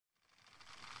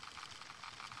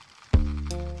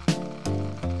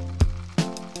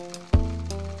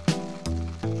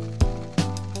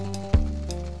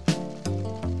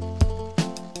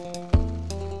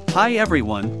Hi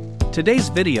everyone. Today's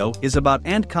video is about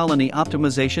ant colony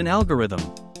optimization algorithm.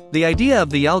 The idea of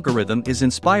the algorithm is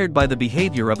inspired by the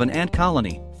behavior of an ant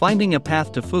colony, finding a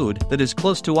path to food that is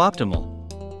close to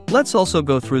optimal. Let's also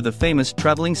go through the famous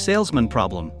traveling salesman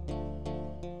problem.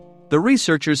 The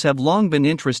researchers have long been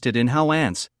interested in how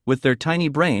ants, with their tiny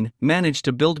brain, manage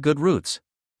to build good routes.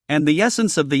 And the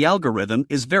essence of the algorithm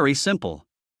is very simple.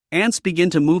 Ants begin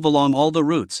to move along all the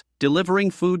routes,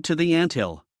 delivering food to the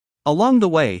anthill. Along the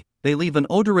way, they leave an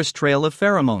odorous trail of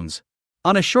pheromones.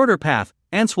 On a shorter path,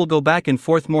 ants will go back and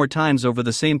forth more times over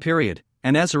the same period,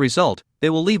 and as a result, they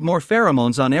will leave more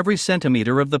pheromones on every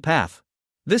centimeter of the path.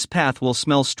 This path will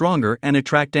smell stronger and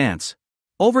attract ants.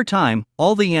 Over time,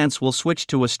 all the ants will switch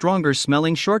to a stronger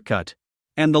smelling shortcut.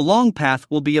 And the long path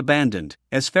will be abandoned,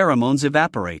 as pheromones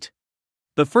evaporate.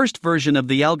 The first version of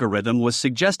the algorithm was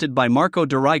suggested by Marco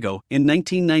Dorigo in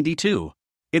 1992.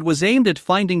 It was aimed at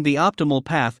finding the optimal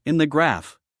path in the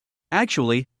graph.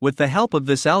 Actually, with the help of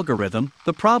this algorithm,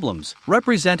 the problems,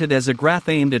 represented as a graph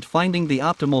aimed at finding the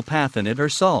optimal path in it, are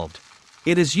solved.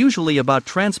 It is usually about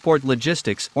transport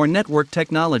logistics or network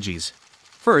technologies.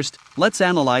 First, let's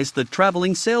analyze the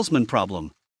traveling salesman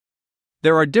problem.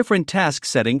 There are different task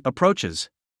setting approaches.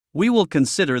 We will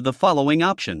consider the following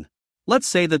option. Let's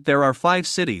say that there are 5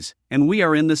 cities, and we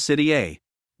are in the city A.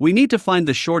 We need to find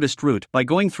the shortest route by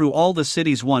going through all the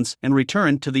cities once and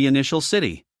return to the initial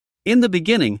city. In the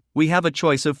beginning, we have a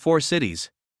choice of 4 cities.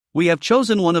 We have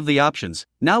chosen one of the options,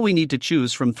 now we need to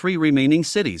choose from 3 remaining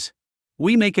cities.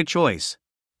 We make a choice.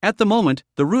 At the moment,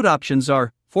 the route options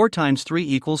are 4 times 3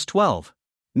 equals 12.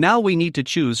 Now we need to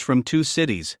choose from 2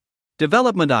 cities.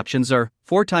 Development options are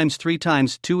 4 times 3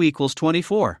 times 2 equals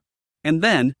 24. And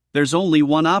then, there's only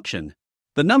one option.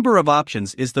 The number of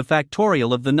options is the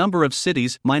factorial of the number of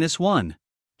cities minus 1.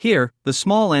 Here, the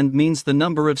small n means the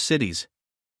number of cities.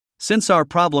 Since our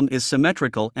problem is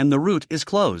symmetrical and the route is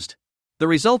closed, the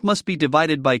result must be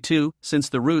divided by 2, since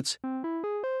the routes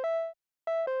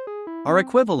are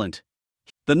equivalent.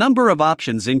 The number of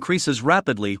options increases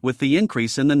rapidly with the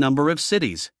increase in the number of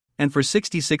cities, and for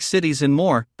 66 cities and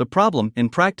more, the problem, in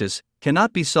practice,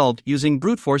 cannot be solved using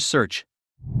brute force search.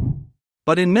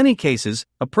 But in many cases,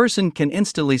 a person can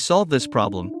instantly solve this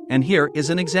problem, and here is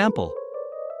an example.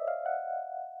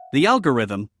 The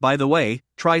algorithm, by the way,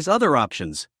 tries other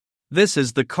options. This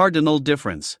is the cardinal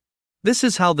difference. This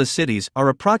is how the cities are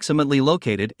approximately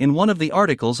located in one of the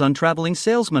articles on traveling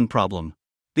salesman problem.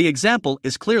 The example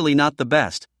is clearly not the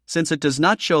best, since it does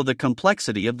not show the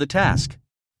complexity of the task.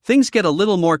 Things get a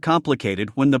little more complicated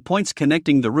when the points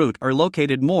connecting the route are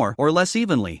located more or less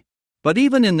evenly. But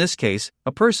even in this case,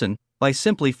 a person, by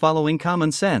simply following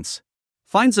common sense,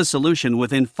 finds a solution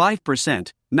within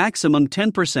 5%, maximum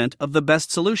 10% of the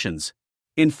best solutions.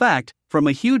 In fact, from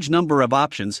a huge number of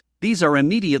options, these are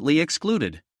immediately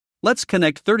excluded. Let's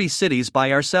connect 30 cities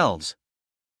by ourselves.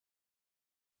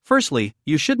 Firstly,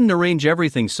 you shouldn't arrange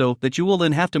everything so that you will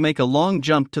then have to make a long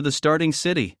jump to the starting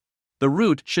city. The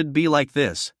route should be like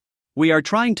this. We are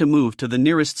trying to move to the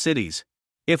nearest cities.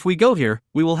 If we go here,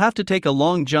 we will have to take a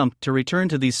long jump to return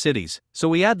to these cities, so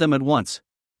we add them at once.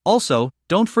 Also,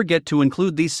 don't forget to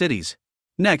include these cities.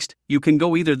 Next, you can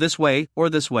go either this way or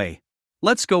this way.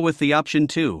 Let's go with the option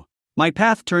 2. My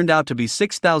path turned out to be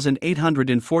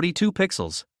 6,842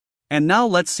 pixels. And now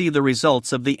let's see the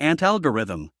results of the ant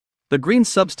algorithm. The green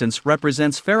substance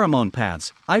represents pheromone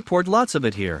paths. I poured lots of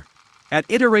it here. At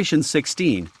iteration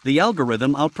 16, the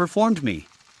algorithm outperformed me.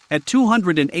 At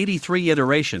 283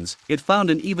 iterations, it found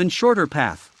an even shorter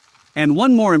path. And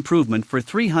one more improvement for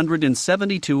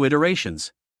 372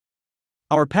 iterations.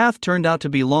 Our path turned out to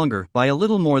be longer by a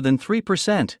little more than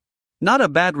 3%. Not a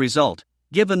bad result,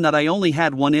 given that I only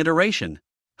had one iteration.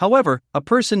 However, a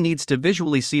person needs to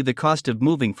visually see the cost of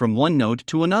moving from one node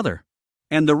to another.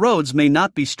 And the roads may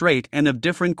not be straight and of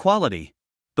different quality.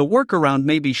 The workaround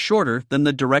may be shorter than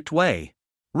the direct way.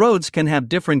 Roads can have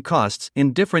different costs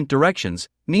in different directions,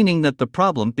 meaning that the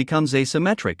problem becomes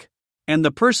asymmetric. And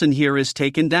the person here is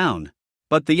taken down.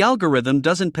 But the algorithm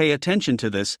doesn't pay attention to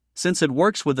this, since it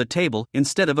works with a table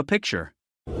instead of a picture.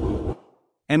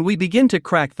 And we begin to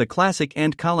crack the classic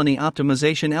ant colony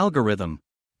optimization algorithm.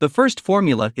 The first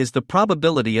formula is the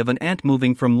probability of an ant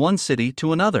moving from one city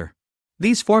to another.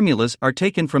 These formulas are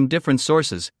taken from different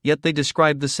sources, yet they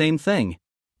describe the same thing.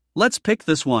 Let's pick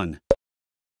this one.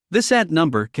 This ant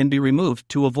number can be removed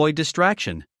to avoid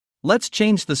distraction. Let's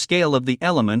change the scale of the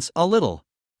elements a little.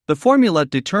 The formula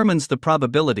determines the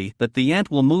probability that the ant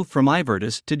will move from I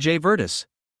vertex to j vertex.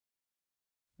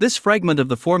 This fragment of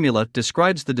the formula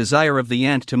describes the desire of the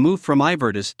ant to move from I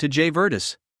vertex to j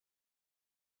vertex.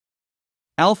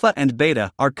 Alpha and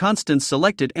beta are constants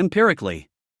selected empirically.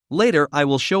 Later I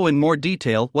will show in more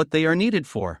detail what they are needed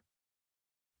for.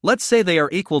 Let's say they are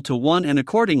equal to 1 and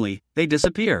accordingly, they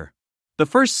disappear. The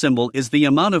first symbol is the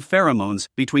amount of pheromones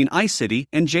between I city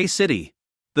and J city.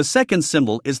 The second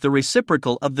symbol is the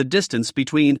reciprocal of the distance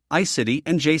between I city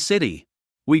and J city.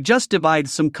 We just divide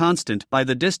some constant by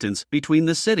the distance between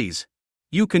the cities.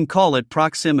 You can call it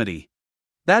proximity.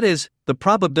 That is, the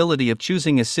probability of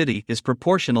choosing a city is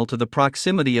proportional to the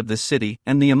proximity of the city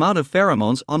and the amount of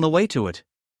pheromones on the way to it.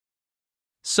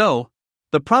 So,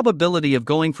 the probability of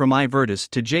going from I vertex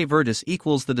to J vertex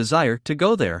equals the desire to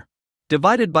go there,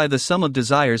 divided by the sum of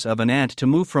desires of an ant to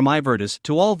move from I vertex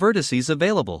to all vertices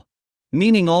available,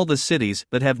 meaning all the cities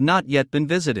that have not yet been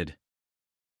visited.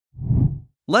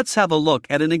 Let's have a look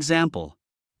at an example.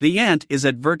 The ant is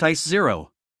at vertex 0.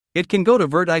 It can go to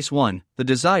vertex 1, the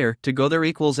desire to go there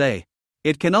equals A.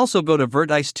 It can also go to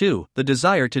vertex 2, the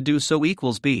desire to do so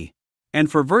equals B.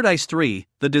 And for vertex 3,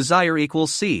 the desire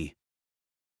equals C.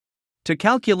 To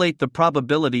calculate the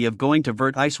probability of going to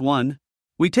vertex 1,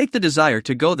 we take the desire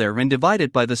to go there and divide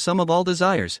it by the sum of all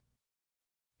desires.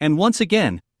 And once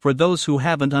again, for those who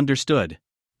haven't understood,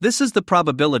 this is the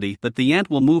probability that the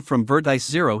ant will move from vertex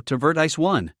 0 to vertex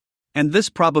 1. And this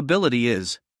probability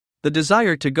is the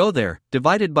desire to go there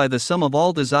divided by the sum of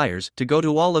all desires to go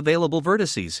to all available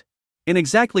vertices. In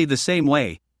exactly the same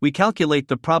way, we calculate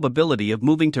the probability of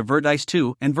moving to vertex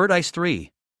 2 and vertex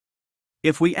 3.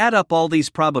 If we add up all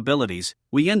these probabilities,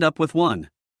 we end up with 1.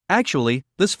 Actually,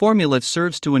 this formula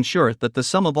serves to ensure that the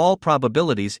sum of all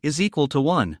probabilities is equal to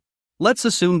 1. Let's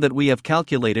assume that we have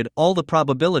calculated all the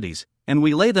probabilities, and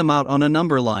we lay them out on a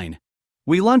number line.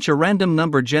 We launch a random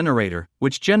number generator,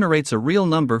 which generates a real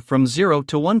number from 0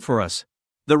 to 1 for us.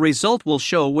 The result will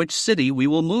show which city we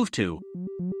will move to.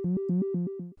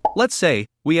 Let's say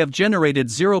we have generated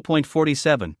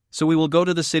 0.47, so we will go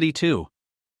to the city 2.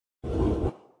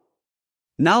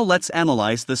 Now let's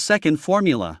analyze the second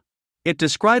formula. It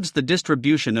describes the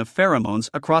distribution of pheromones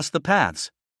across the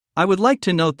paths. I would like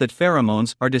to note that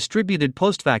pheromones are distributed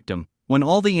post factum, when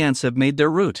all the ants have made their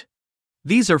route.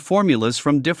 These are formulas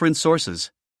from different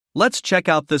sources. Let's check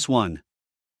out this one.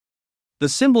 The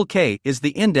symbol K is the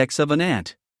index of an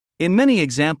ant. In many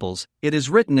examples, it is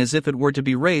written as if it were to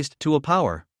be raised to a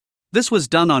power. This was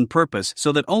done on purpose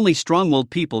so that only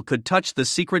strong-willed people could touch the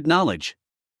secret knowledge.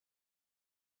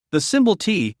 The symbol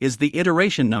T is the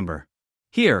iteration number.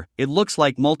 Here, it looks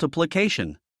like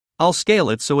multiplication. I'll scale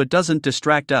it so it doesn't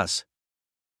distract us.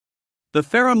 The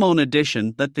pheromone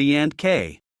addition that the ant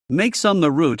K makes on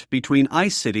the route between I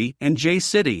city and J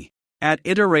city, at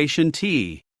iteration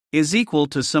T, is equal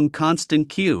to some constant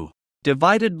Q,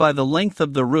 divided by the length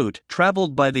of the route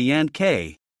traveled by the ant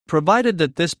K, provided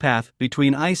that this path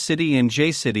between I city and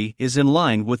J city is in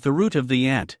line with the route of the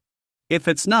ant. If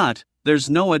it's not, there's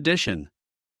no addition.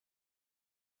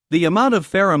 The amount of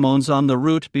pheromones on the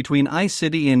route between I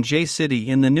city and J city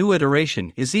in the new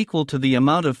iteration is equal to the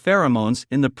amount of pheromones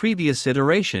in the previous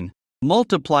iteration,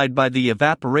 multiplied by the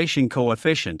evaporation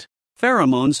coefficient.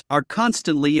 Pheromones are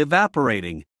constantly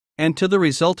evaporating, and to the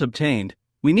result obtained,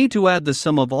 we need to add the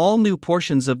sum of all new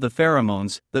portions of the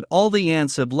pheromones that all the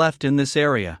ants have left in this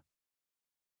area.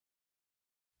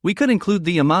 We could include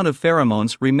the amount of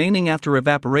pheromones remaining after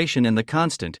evaporation in the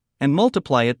constant, and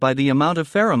multiply it by the amount of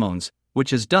pheromones,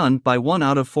 which is done by 1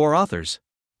 out of 4 authors.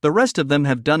 The rest of them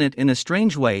have done it in a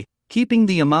strange way, keeping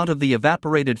the amount of the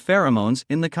evaporated pheromones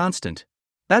in the constant.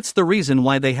 That's the reason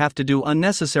why they have to do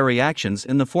unnecessary actions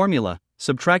in the formula,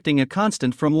 subtracting a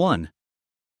constant from 1.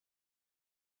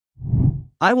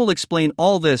 I will explain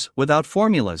all this without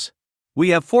formulas. We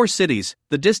have 4 cities,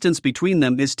 the distance between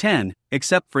them is 10,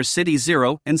 except for city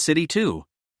 0 and city 2.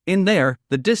 In there,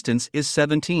 the distance is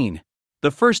 17.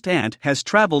 The first ant has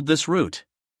traveled this route.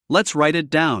 Let's write it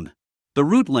down. The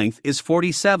route length is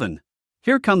 47.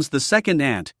 Here comes the second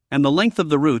ant, and the length of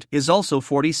the route is also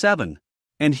 47.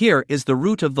 And here is the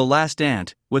route of the last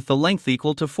ant, with the length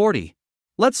equal to 40.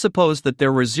 Let's suppose that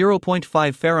there were 0.5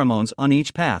 pheromones on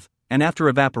each path, and after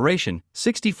evaporation,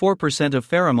 64% of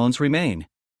pheromones remain.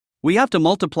 We have to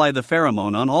multiply the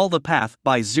pheromone on all the path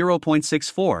by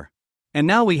 0.64. And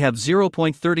now we have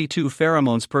 0.32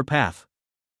 pheromones per path.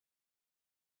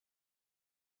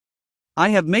 I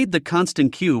have made the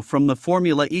constant Q from the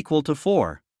formula equal to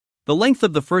 4. The length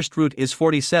of the first route is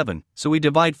 47, so we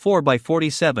divide 4 by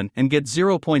 47 and get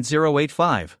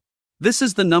 0.085. This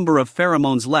is the number of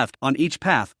pheromones left on each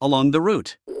path along the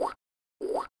route.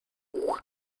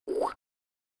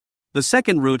 The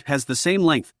second route has the same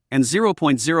length, and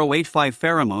 0.085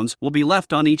 pheromones will be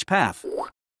left on each path.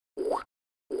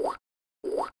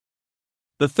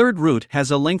 The third route has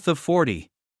a length of 40.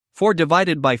 4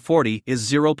 divided by 40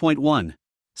 is 0.1.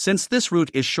 Since this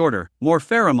route is shorter, more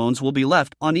pheromones will be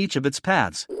left on each of its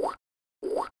paths.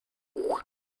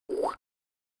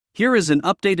 Here is an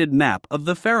updated map of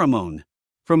the pheromone.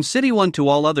 From city 1 to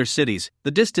all other cities, the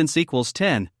distance equals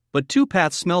 10, but 2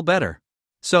 paths smell better.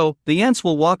 So, the ants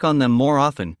will walk on them more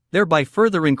often, thereby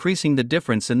further increasing the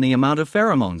difference in the amount of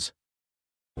pheromones.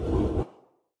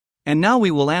 And now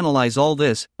we will analyze all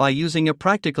this by using a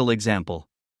practical example.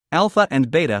 Alpha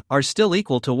and beta are still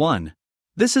equal to 1.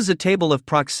 This is a table of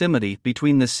proximity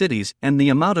between the cities and the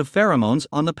amount of pheromones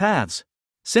on the paths.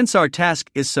 Since our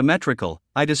task is symmetrical,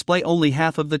 I display only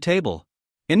half of the table.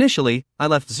 Initially, I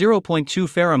left 0.2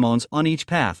 pheromones on each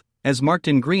path, as marked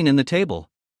in green in the table.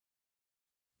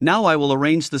 Now I will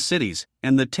arrange the cities,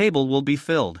 and the table will be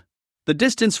filled. The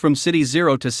distance from city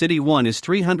 0 to city 1 is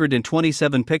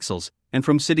 327 pixels, and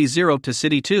from city 0 to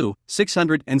city 2,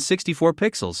 664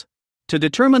 pixels. To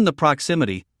determine the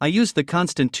proximity, I use the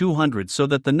constant 200 so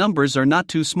that the numbers are not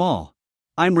too small.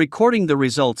 I'm recording the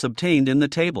results obtained in the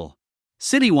table.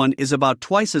 City 1 is about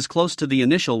twice as close to the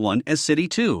initial one as city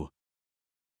 2.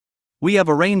 We have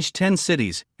arranged 10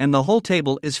 cities, and the whole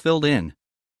table is filled in.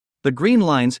 The green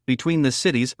lines between the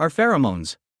cities are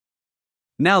pheromones.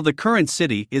 Now the current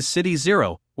city is city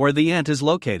 0, where the ant is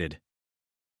located.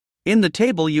 In the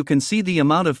table you can see the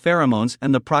amount of pheromones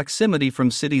and the proximity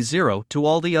from city 0 to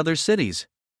all the other cities.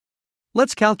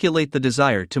 Let's calculate the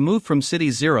desire to move from city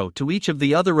 0 to each of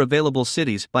the other available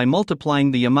cities by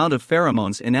multiplying the amount of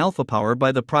pheromones in alpha power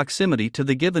by the proximity to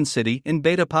the given city in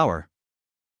beta power.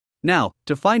 Now,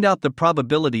 to find out the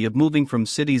probability of moving from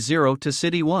city 0 to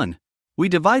city 1, we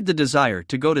divide the desire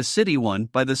to go to city 1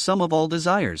 by the sum of all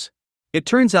desires. It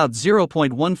turns out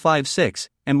 0.156,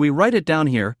 and we write it down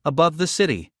here, above the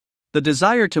city. The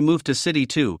desire to move to city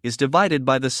 2 is divided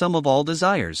by the sum of all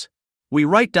desires. We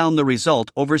write down the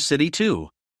result over city 2.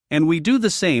 And we do the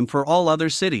same for all other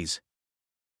cities.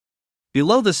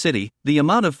 Below the city, the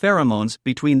amount of pheromones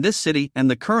between this city and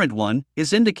the current one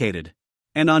is indicated.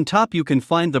 And on top you can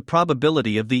find the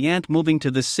probability of the ant moving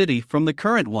to this city from the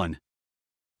current one.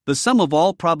 The sum of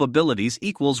all probabilities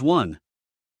equals 1.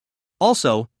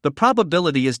 Also, the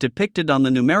probability is depicted on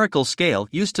the numerical scale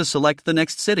used to select the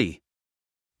next city.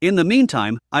 In the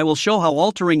meantime, I will show how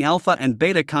altering alpha and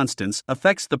beta constants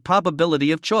affects the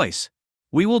probability of choice.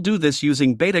 We will do this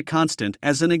using beta constant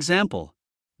as an example.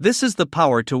 This is the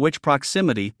power to which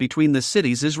proximity between the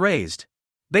cities is raised.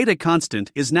 Beta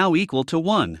constant is now equal to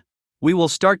 1. We will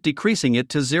start decreasing it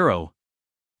to 0.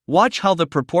 Watch how the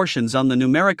proportions on the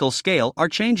numerical scale are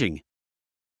changing.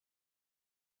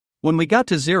 When we got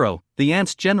to 0, the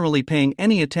ants generally paying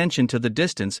any attention to the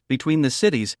distance between the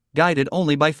cities, guided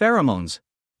only by pheromones.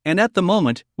 And at the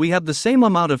moment, we have the same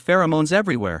amount of pheromones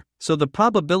everywhere, so the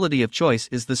probability of choice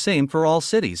is the same for all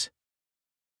cities.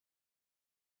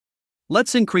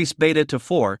 Let's increase beta to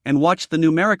 4 and watch the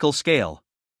numerical scale.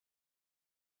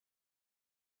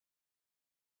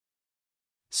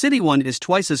 City 1 is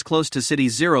twice as close to city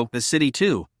 0 as city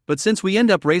 2, but since we end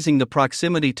up raising the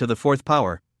proximity to the fourth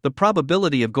power, the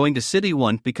probability of going to city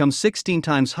 1 becomes 16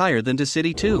 times higher than to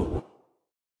city 2.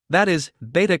 That is,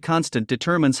 beta constant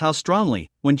determines how strongly,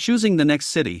 when choosing the next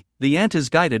city, the ant is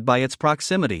guided by its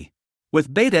proximity.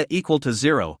 With beta equal to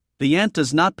 0, the ant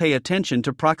does not pay attention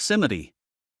to proximity.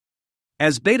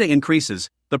 As beta increases,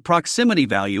 the proximity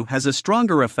value has a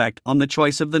stronger effect on the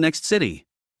choice of the next city.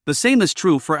 The same is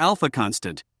true for alpha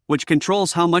constant, which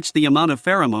controls how much the amount of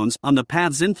pheromones on the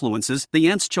paths influences the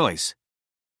ant's choice.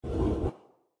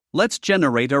 Let's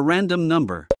generate a random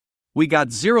number. We got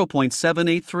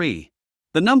 0.783.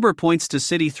 The number points to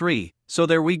city 3, so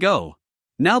there we go.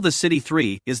 Now the city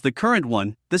 3 is the current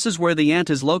one, this is where the ant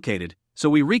is located, so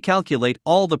we recalculate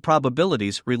all the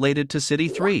probabilities related to city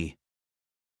 3.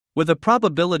 With a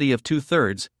probability of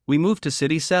 2/3, we move to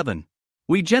city 7.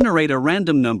 We generate a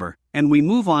random number, and we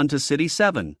move on to city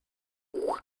 7.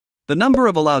 The number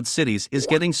of allowed cities is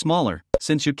getting smaller,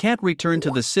 since you can't return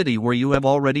to the city where you have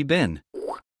already been.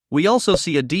 We also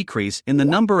see a decrease in the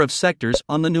number of sectors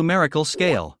on the numerical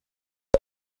scale.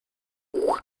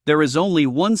 There is only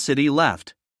one city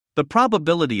left. The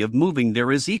probability of moving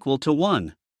there is equal to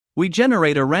 1. We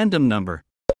generate a random number.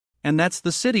 And that's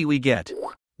the city we get.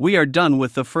 We are done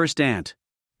with the first ant.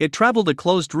 It traveled a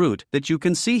closed route that you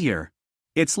can see here.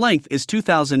 Its length is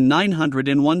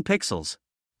 2,901 pixels.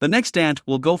 The next ant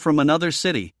will go from another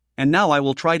city, and now I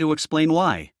will try to explain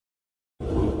why.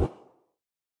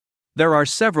 There are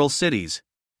several cities.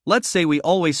 Let's say we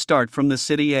always start from the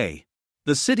city A.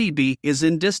 The city B is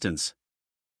in distance.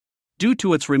 Due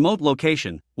to its remote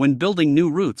location, when building new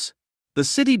routes, the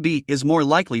city B is more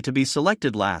likely to be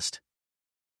selected last.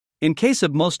 In case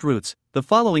of most routes, the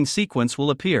following sequence will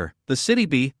appear: the city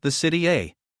B, the city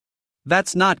A,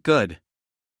 That's not good.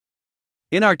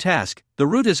 In our task, the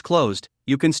route is closed.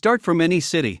 You can start from any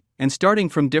city, and starting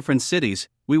from different cities,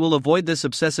 we will avoid this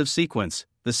obsessive sequence: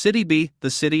 the city B,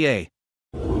 the city A.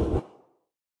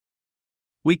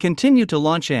 We continue to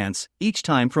launch ants, each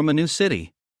time from a new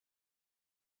city.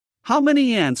 How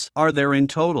many ants are there in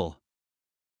total?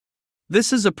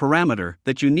 This is a parameter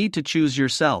that you need to choose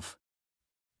yourself.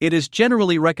 It is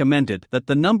generally recommended that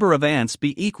the number of ants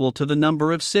be equal to the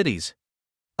number of cities.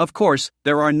 Of course,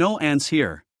 there are no ants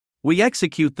here. We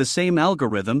execute the same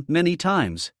algorithm many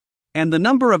times. And the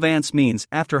number of ants means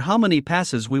after how many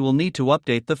passes we will need to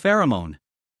update the pheromone.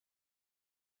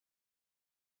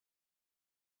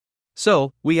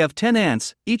 So, we have 10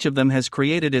 ants, each of them has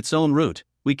created its own route.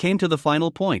 We came to the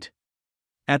final point.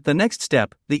 At the next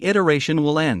step, the iteration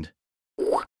will end.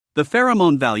 The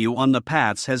pheromone value on the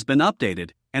paths has been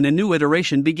updated, and a new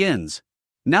iteration begins.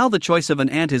 Now the choice of an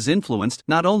ant is influenced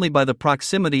not only by the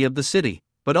proximity of the city,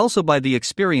 but also by the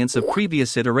experience of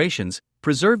previous iterations,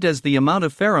 preserved as the amount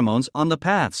of pheromones on the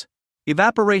paths.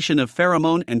 Evaporation of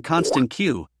pheromone and constant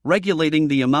Q, regulating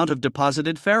the amount of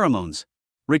deposited pheromones.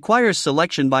 Requires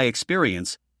selection by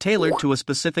experience, tailored to a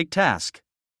specific task.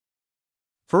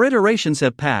 For iterations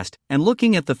have passed, and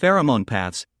looking at the pheromone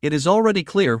paths, it is already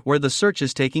clear where the search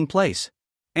is taking place.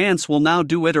 Ants will now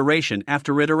do iteration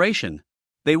after iteration.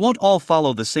 They won't all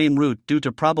follow the same route due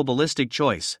to probabilistic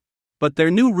choice. But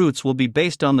their new routes will be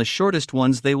based on the shortest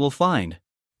ones they will find.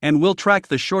 And will track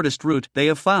the shortest route they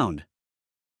have found.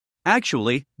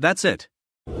 Actually, that's it.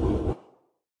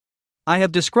 I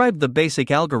have described the basic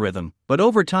algorithm, but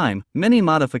over time, many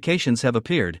modifications have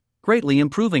appeared, greatly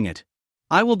improving it.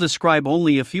 I will describe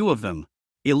only a few of them.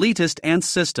 Elitist ant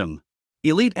system.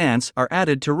 Elite ants are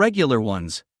added to regular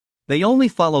ones. They only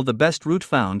follow the best route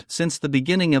found since the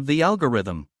beginning of the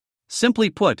algorithm. Simply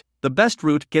put, the best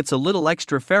route gets a little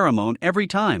extra pheromone every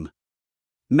time.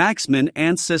 Max-min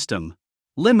ant system.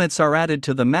 Limits are added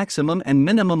to the maximum and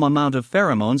minimum amount of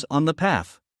pheromones on the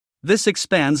path. This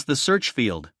expands the search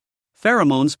field.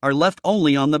 Pheromones are left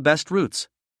only on the best routes.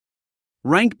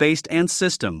 Rank-based ant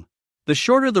system. The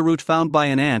shorter the route found by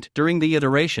an ant during the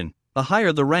iteration, the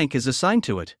higher the rank is assigned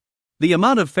to it. The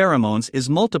amount of pheromones is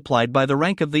multiplied by the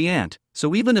rank of the ant,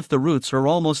 so even if the routes are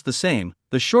almost the same,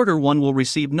 the shorter one will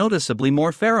receive noticeably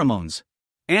more pheromones.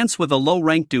 Ants with a low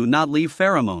rank do not leave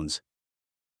pheromones.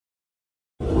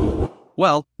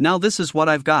 Well, now this is what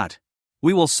I've got.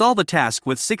 We will solve a task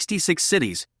with 66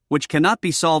 cities, which cannot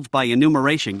be solved by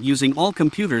enumeration using all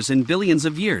computers in billions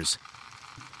of years.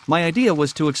 My idea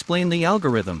was to explain the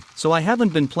algorithm, so I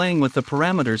haven't been playing with the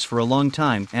parameters for a long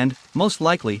time and, most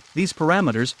likely, these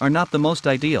parameters are not the most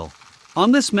ideal.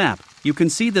 On this map, you can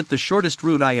see that the shortest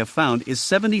route I have found is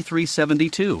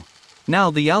 7372. Now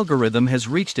the algorithm has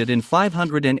reached it in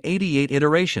 588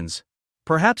 iterations.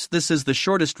 Perhaps this is the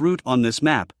shortest route on this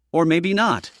map, or maybe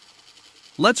not.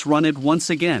 Let's run it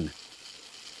once again.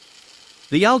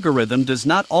 The algorithm does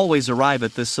not always arrive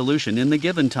at this solution in the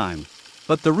given time.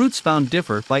 But the routes found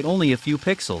differ by only a few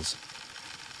pixels.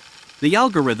 The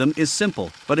algorithm is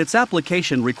simple, but its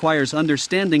application requires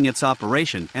understanding its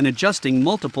operation and adjusting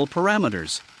multiple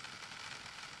parameters.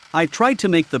 I tried to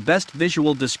make the best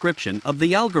visual description of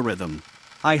the algorithm.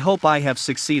 I hope I have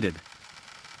succeeded.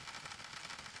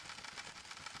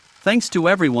 Thanks to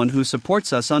everyone who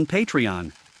supports us on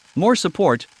Patreon. More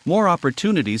support, more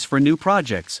opportunities for new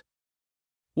projects.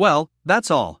 Well,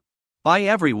 that's all. Bye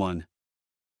everyone.